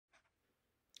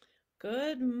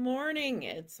Good morning.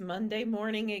 It's Monday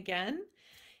morning again,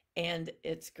 and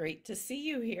it's great to see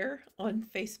you here on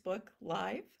Facebook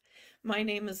Live. My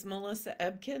name is Melissa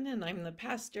Ebken, and I'm the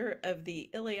pastor of the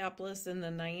Illiopolis and the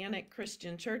Niantic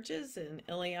Christian Churches in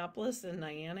Illiopolis and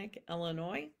Niantic,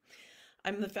 Illinois.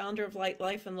 I'm the founder of Light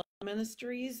Life and Love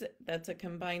Ministries. That's a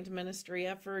combined ministry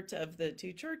effort of the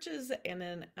two churches and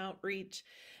an outreach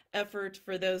effort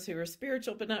for those who are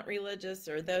spiritual but not religious,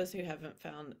 or those who haven't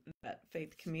found that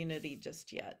faith community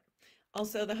just yet.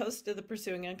 Also, the host of the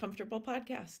Pursuing Uncomfortable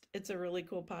podcast. It's a really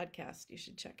cool podcast. You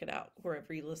should check it out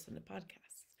wherever you listen to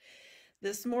podcasts.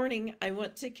 This morning, I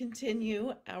want to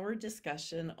continue our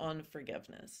discussion on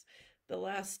forgiveness. The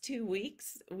last 2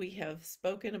 weeks, we have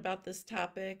spoken about this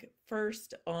topic.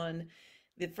 First, on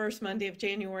the first Monday of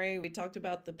January, we talked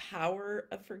about the power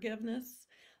of forgiveness.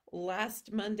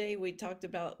 Last Monday, we talked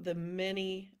about the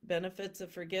many benefits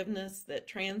of forgiveness that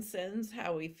transcends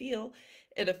how we feel.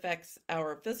 It affects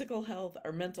our physical health,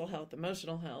 our mental health,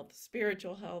 emotional health,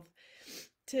 spiritual health.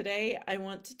 Today, I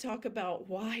want to talk about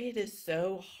why it is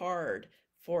so hard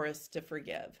for us to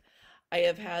forgive. I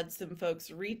have had some folks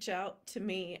reach out to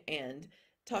me and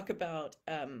talk about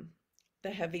the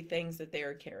heavy things that they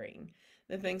are carrying,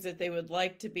 the things that they would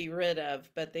like to be rid of,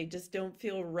 but they just don't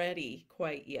feel ready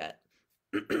quite yet.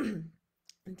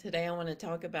 And today I want to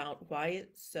talk about why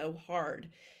it's so hard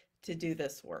to do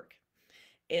this work.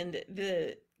 And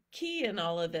the key in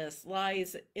all of this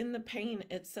lies in the pain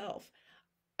itself.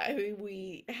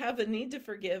 We have a need to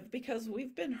forgive because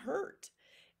we've been hurt.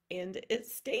 And it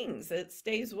stings, it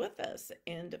stays with us.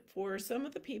 And for some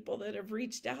of the people that have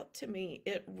reached out to me,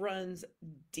 it runs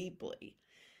deeply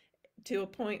to a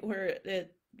point where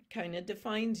it kind of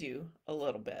defines you a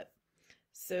little bit.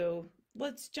 So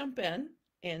let's jump in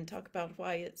and talk about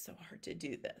why it's so hard to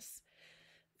do this.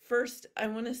 First, I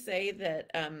want to say that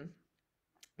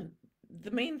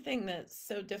the main thing that's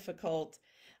so difficult,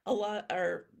 a lot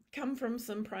come from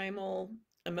some primal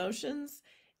emotions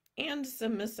and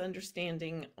some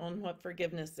misunderstanding on what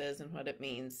forgiveness is and what it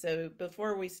means. So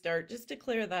before we start, just to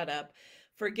clear that up,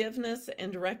 forgiveness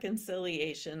and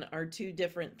reconciliation are two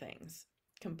different things,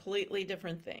 completely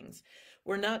different things.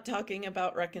 We're not talking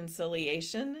about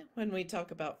reconciliation when we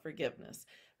talk about forgiveness.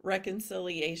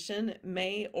 Reconciliation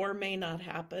may or may not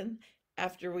happen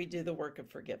after we do the work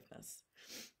of forgiveness.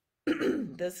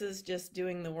 This is just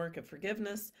doing the work of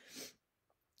forgiveness.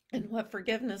 And what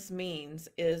forgiveness means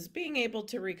is being able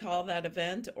to recall that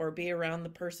event or be around the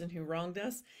person who wronged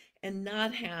us and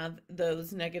not have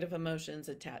those negative emotions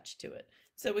attached to it.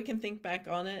 So we can think back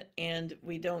on it and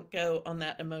we don't go on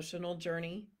that emotional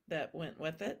journey that went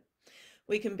with it.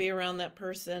 We can be around that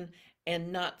person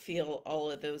and not feel all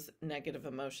of those negative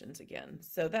emotions again.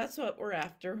 So that's what we're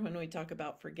after when we talk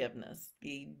about forgiveness,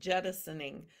 the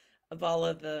jettisoning of all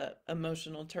of the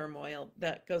emotional turmoil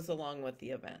that goes along with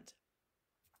the event.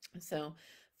 So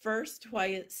first, why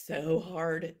it's so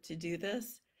hard to do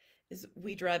this is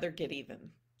we'd rather get even.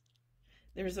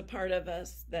 There's a part of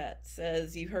us that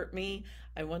says, you hurt me,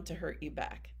 I want to hurt you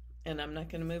back. And I'm not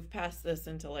going to move past this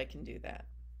until I can do that.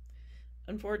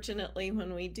 Unfortunately,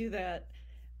 when we do that,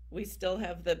 we still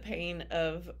have the pain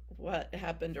of what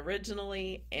happened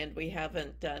originally, and we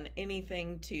haven't done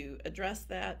anything to address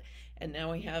that. And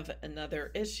now we have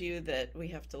another issue that we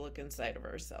have to look inside of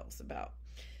ourselves about.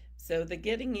 So the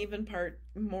getting even part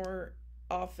more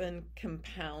often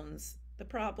compounds the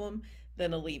problem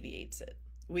than alleviates it.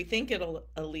 We think it'll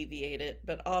alleviate it,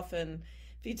 but often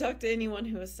if you talk to anyone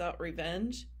who has sought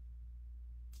revenge,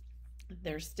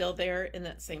 they're still there in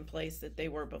that same place that they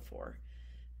were before.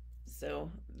 So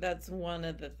that's one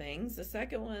of the things. The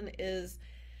second one is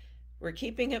we're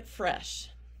keeping it fresh.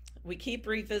 We keep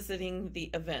revisiting the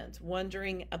event,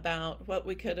 wondering about what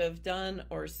we could have done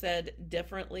or said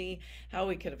differently, how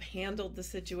we could have handled the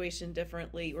situation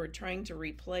differently. We're trying to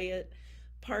replay it.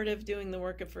 Part of doing the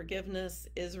work of forgiveness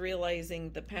is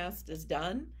realizing the past is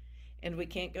done and we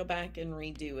can't go back and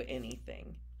redo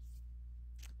anything.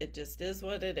 It just is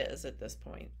what it is at this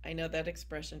point. I know that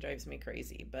expression drives me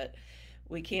crazy, but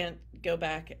we can't go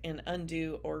back and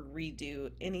undo or redo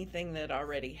anything that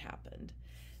already happened.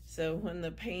 So when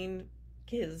the pain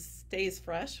stays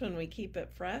fresh, when we keep it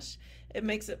fresh, it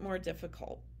makes it more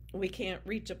difficult. We can't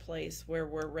reach a place where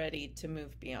we're ready to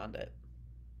move beyond it.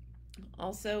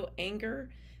 Also, anger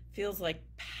feels like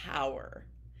power.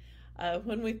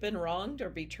 When we've been wronged or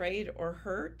betrayed or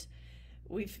hurt,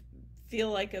 we feel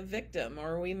like a victim,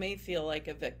 or we may feel like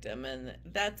a victim, and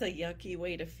that's a yucky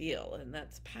way to feel, and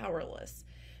that's powerless.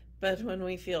 But when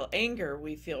we feel anger,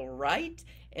 we feel right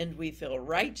and we feel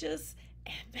righteous,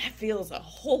 and that feels a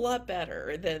whole lot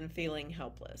better than feeling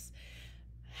helpless.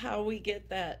 How we get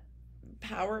that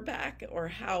power back, or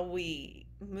how we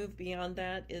move beyond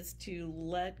that, is to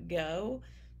let go,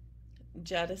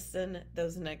 jettison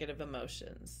those negative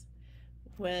emotions.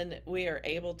 When we are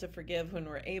able to forgive, when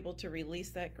we're able to release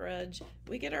that grudge,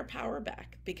 we get our power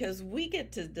back because we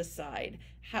get to decide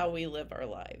how we live our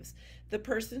lives. The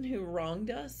person who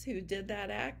wronged us, who did that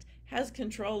act, has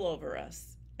control over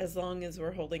us as long as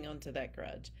we're holding on to that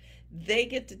grudge. They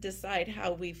get to decide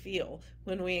how we feel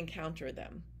when we encounter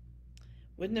them.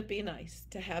 Wouldn't it be nice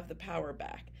to have the power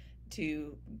back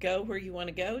to go where you want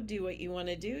to go, do what you want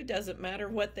to do? Doesn't matter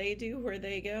what they do, where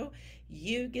they go.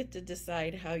 You get to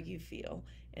decide how you feel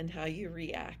and how you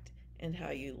react and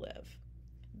how you live.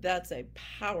 That's a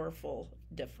powerful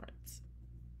difference.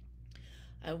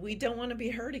 We don't want to be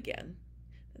hurt again.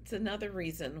 That's another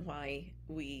reason why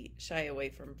we shy away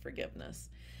from forgiveness.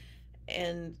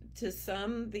 And to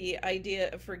some, the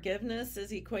idea of forgiveness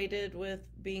is equated with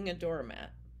being a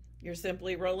doormat. You're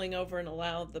simply rolling over and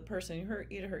allow the person who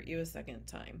hurt you to hurt you a second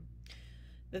time.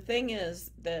 The thing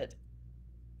is that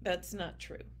that's not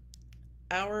true.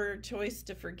 Our choice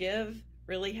to forgive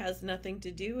really has nothing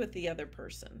to do with the other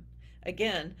person.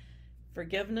 Again,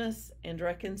 forgiveness and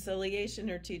reconciliation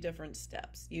are two different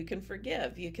steps. You can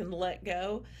forgive, you can let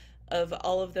go of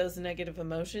all of those negative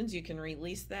emotions, you can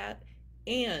release that,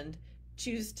 and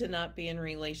choose to not be in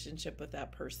relationship with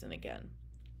that person again.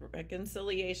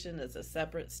 Reconciliation is a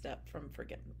separate step from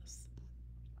forgiveness.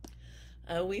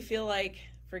 We feel like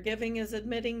forgiving is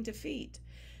admitting defeat.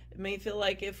 It may feel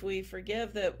like if we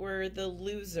forgive that we're the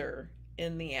loser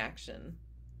in the action.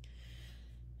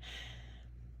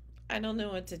 I don't know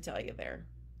what to tell you there.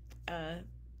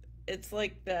 It's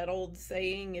like that old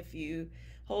saying, if you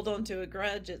hold on to a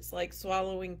grudge, it's like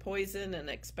swallowing poison and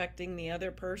expecting the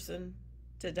other person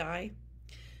to die.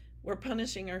 We're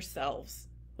punishing ourselves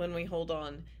when we hold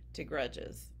on to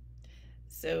grudges.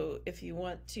 So if you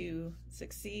want to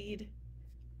succeed,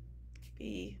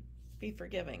 be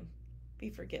forgiving. Be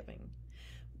forgiving.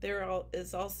 There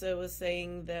is also a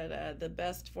saying that the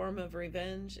best form of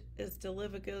revenge is to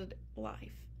live a good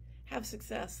life. Have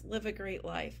success, live a great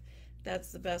life.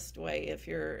 That's the best way if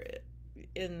you're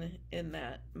in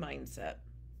that mindset.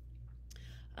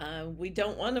 We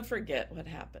don't want to forget what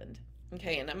happened.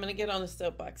 Okay, and I'm going to get on a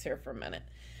soapbox here for a minute.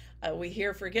 We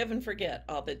hear forgive and forget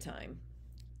all the time.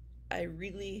 I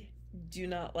really do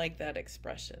not like that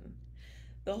expression.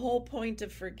 The whole point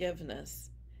of forgiveness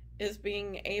is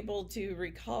being able to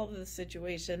recall the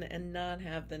situation and not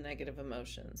have the negative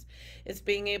emotions. It's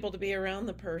being able to be around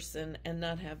the person and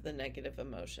not have the negative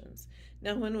emotions.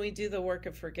 Now, when we do the work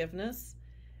of forgiveness,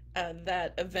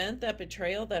 that event, that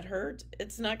betrayal, that hurt,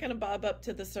 it's not going to bob up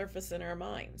to the surface in our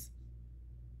minds.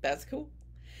 That's cool.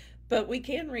 But we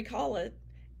can recall it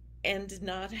and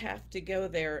not have to go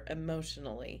there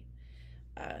emotionally.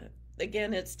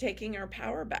 Again, it's taking our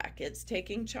power back. It's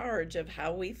taking charge of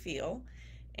how we feel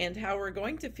and how we're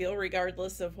going to feel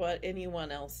regardless of what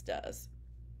anyone else does.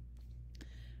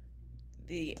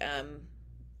 The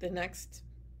next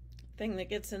thing that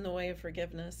gets in the way of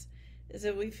forgiveness is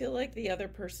that we feel like the other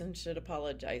person should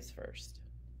apologize first.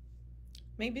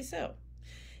 Maybe so.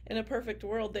 In a perfect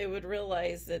world, they would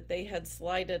realize that they had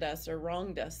slighted us or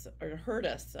wronged us or hurt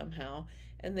us somehow,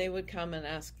 and they would come and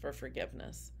ask for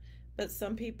forgiveness. But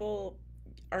some people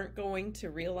aren't going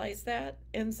to realize that,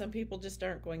 and some people just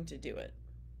aren't going to do it.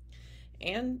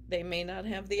 And they may not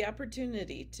have the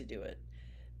opportunity to do it.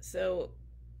 So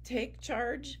take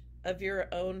charge of your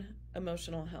own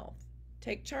emotional health.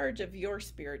 Take charge of your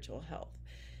spiritual health.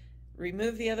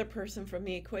 Remove the other person from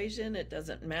the equation. It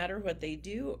doesn't matter what they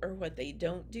do or what they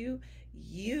don't do.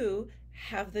 You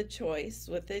have the choice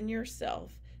within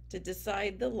yourself to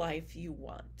decide the life you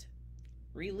want.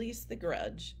 Release the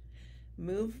grudge.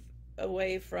 Move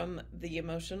away from the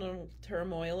emotional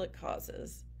turmoil it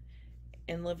causes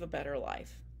and live a better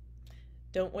life.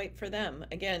 Don't wait for them.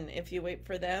 Again, if you wait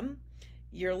for them,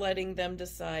 you're letting them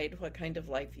decide what kind of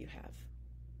life you have.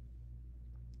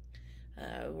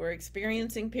 We're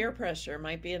experiencing peer pressure,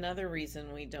 might be another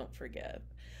reason we don't forgive.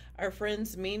 Our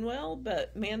friends mean well,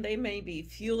 but man, they may be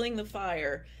fueling the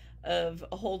fire of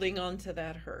holding on to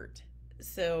that hurt.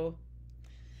 So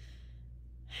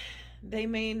they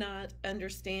may not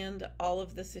understand all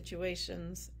of the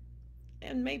situations,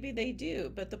 and maybe they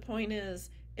do, but the point is,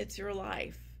 it's your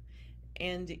life,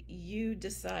 and you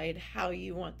decide how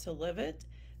you want to live it,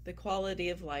 the quality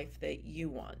of life that you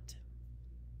want.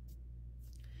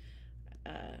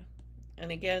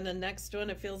 And again, the next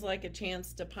one, it feels like a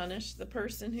chance to punish the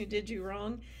person who did you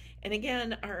wrong. And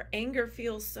again, our anger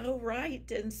feels so right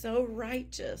and so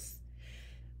righteous,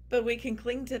 but we can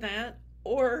cling to that,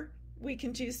 or we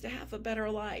can choose to have a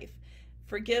better life.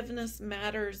 Forgiveness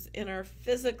matters in our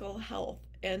physical health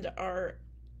and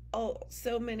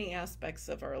so many aspects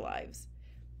of our lives.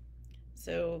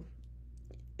 So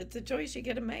it's a choice you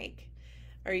get to make.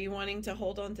 Are you wanting to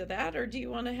hold on to that, or do you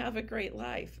want to have a great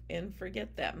life and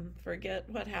forget them? Forget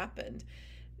what happened.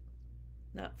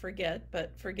 Not forget,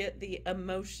 but forget the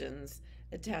emotions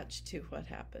attached to what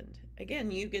happened.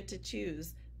 Again, you get to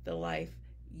choose the life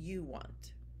you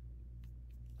want.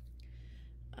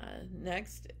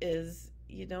 Next is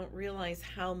you don't realize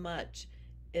how much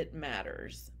it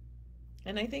matters.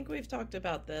 And I think we've talked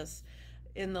about this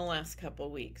in the last couple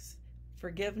weeks.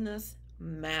 Forgiveness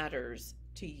matters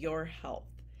to your health.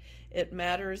 It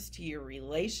matters to your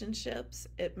relationships.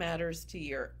 It matters to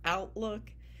your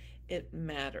outlook. It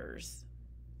matters.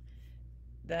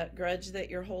 That grudge that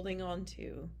you're holding on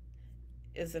to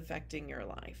is affecting your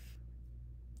life.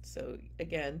 So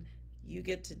again, you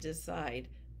get to decide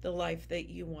the life that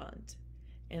you want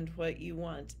and what you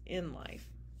want in life.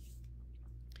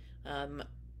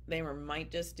 They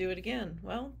might just do it again.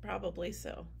 Well, probably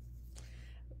so.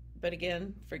 But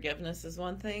again, forgiveness is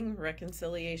one thing,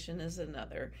 reconciliation is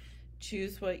another.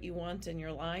 Choose what you want in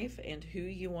your life and who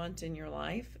you want in your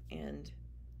life and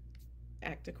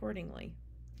act accordingly.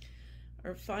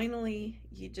 Or finally,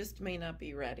 you just may not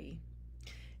be ready.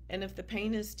 And if the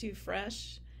pain is too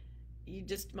fresh, you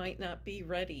just might not be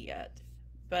ready yet.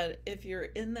 But if you're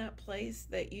in that place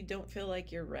that you don't feel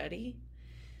like you're ready,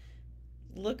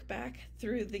 look back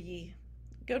through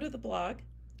go to the blog,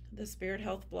 the Spirit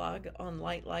Health blog on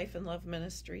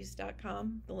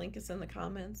lightlifeandloveministries.com. The link is in the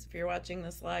comments. If you're watching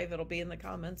this live, it'll be in the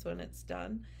comments when it's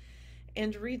done.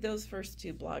 And read those first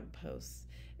 2 blog posts.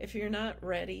 If you're not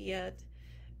ready yet,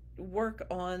 work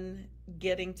on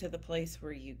getting to the place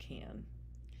where you can,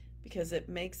 because it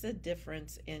makes a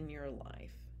difference in your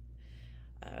life.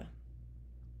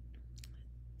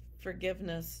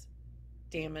 Forgiveness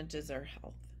damages our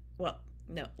health. Well,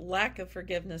 no, lack of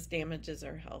forgiveness damages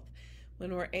our health.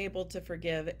 When we're able to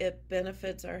forgive, it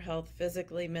benefits our health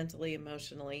physically, mentally,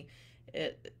 emotionally.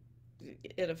 It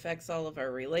affects all of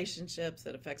our relationships.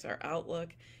 It affects our outlook.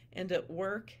 And at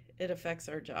work, it affects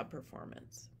our job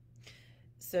performance.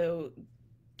 So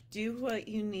do what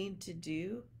you need to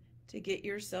do to get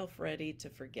yourself ready to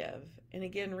forgive. And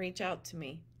again, reach out to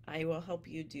me. I will help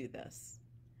you do this.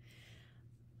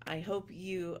 I hope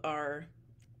you are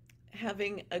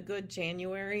having a good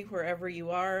January wherever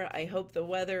you are. I hope the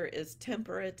weather is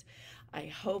temperate. I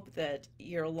hope that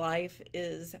your life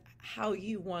is how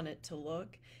you want it to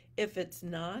look. If it's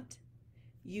not,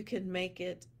 you can make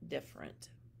it different.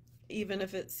 Even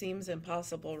if it seems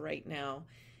impossible right now,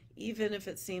 even if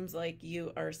it seems like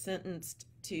you are sentenced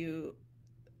to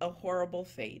a horrible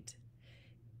fate,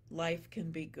 life can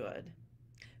be good.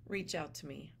 Reach out to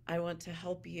me. I want to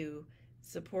help you,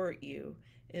 support you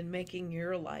in making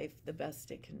your life the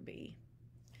best it can be.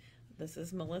 This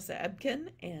is Melissa Ebken,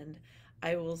 and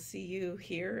I will see you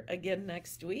here again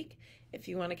next week. If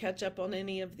you want to catch up on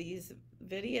any of these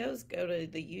videos, go to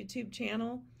the YouTube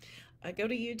channel. Go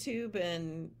to YouTube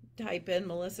and type in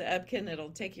Melissa Ebken. It'll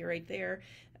take you right there.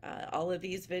 All of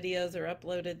these videos are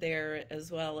uploaded there,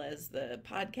 as well as the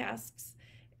podcasts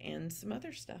and some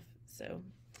other stuff. So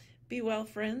be well,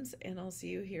 friends, and I'll see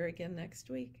you here again next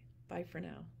week. Bye for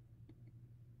now.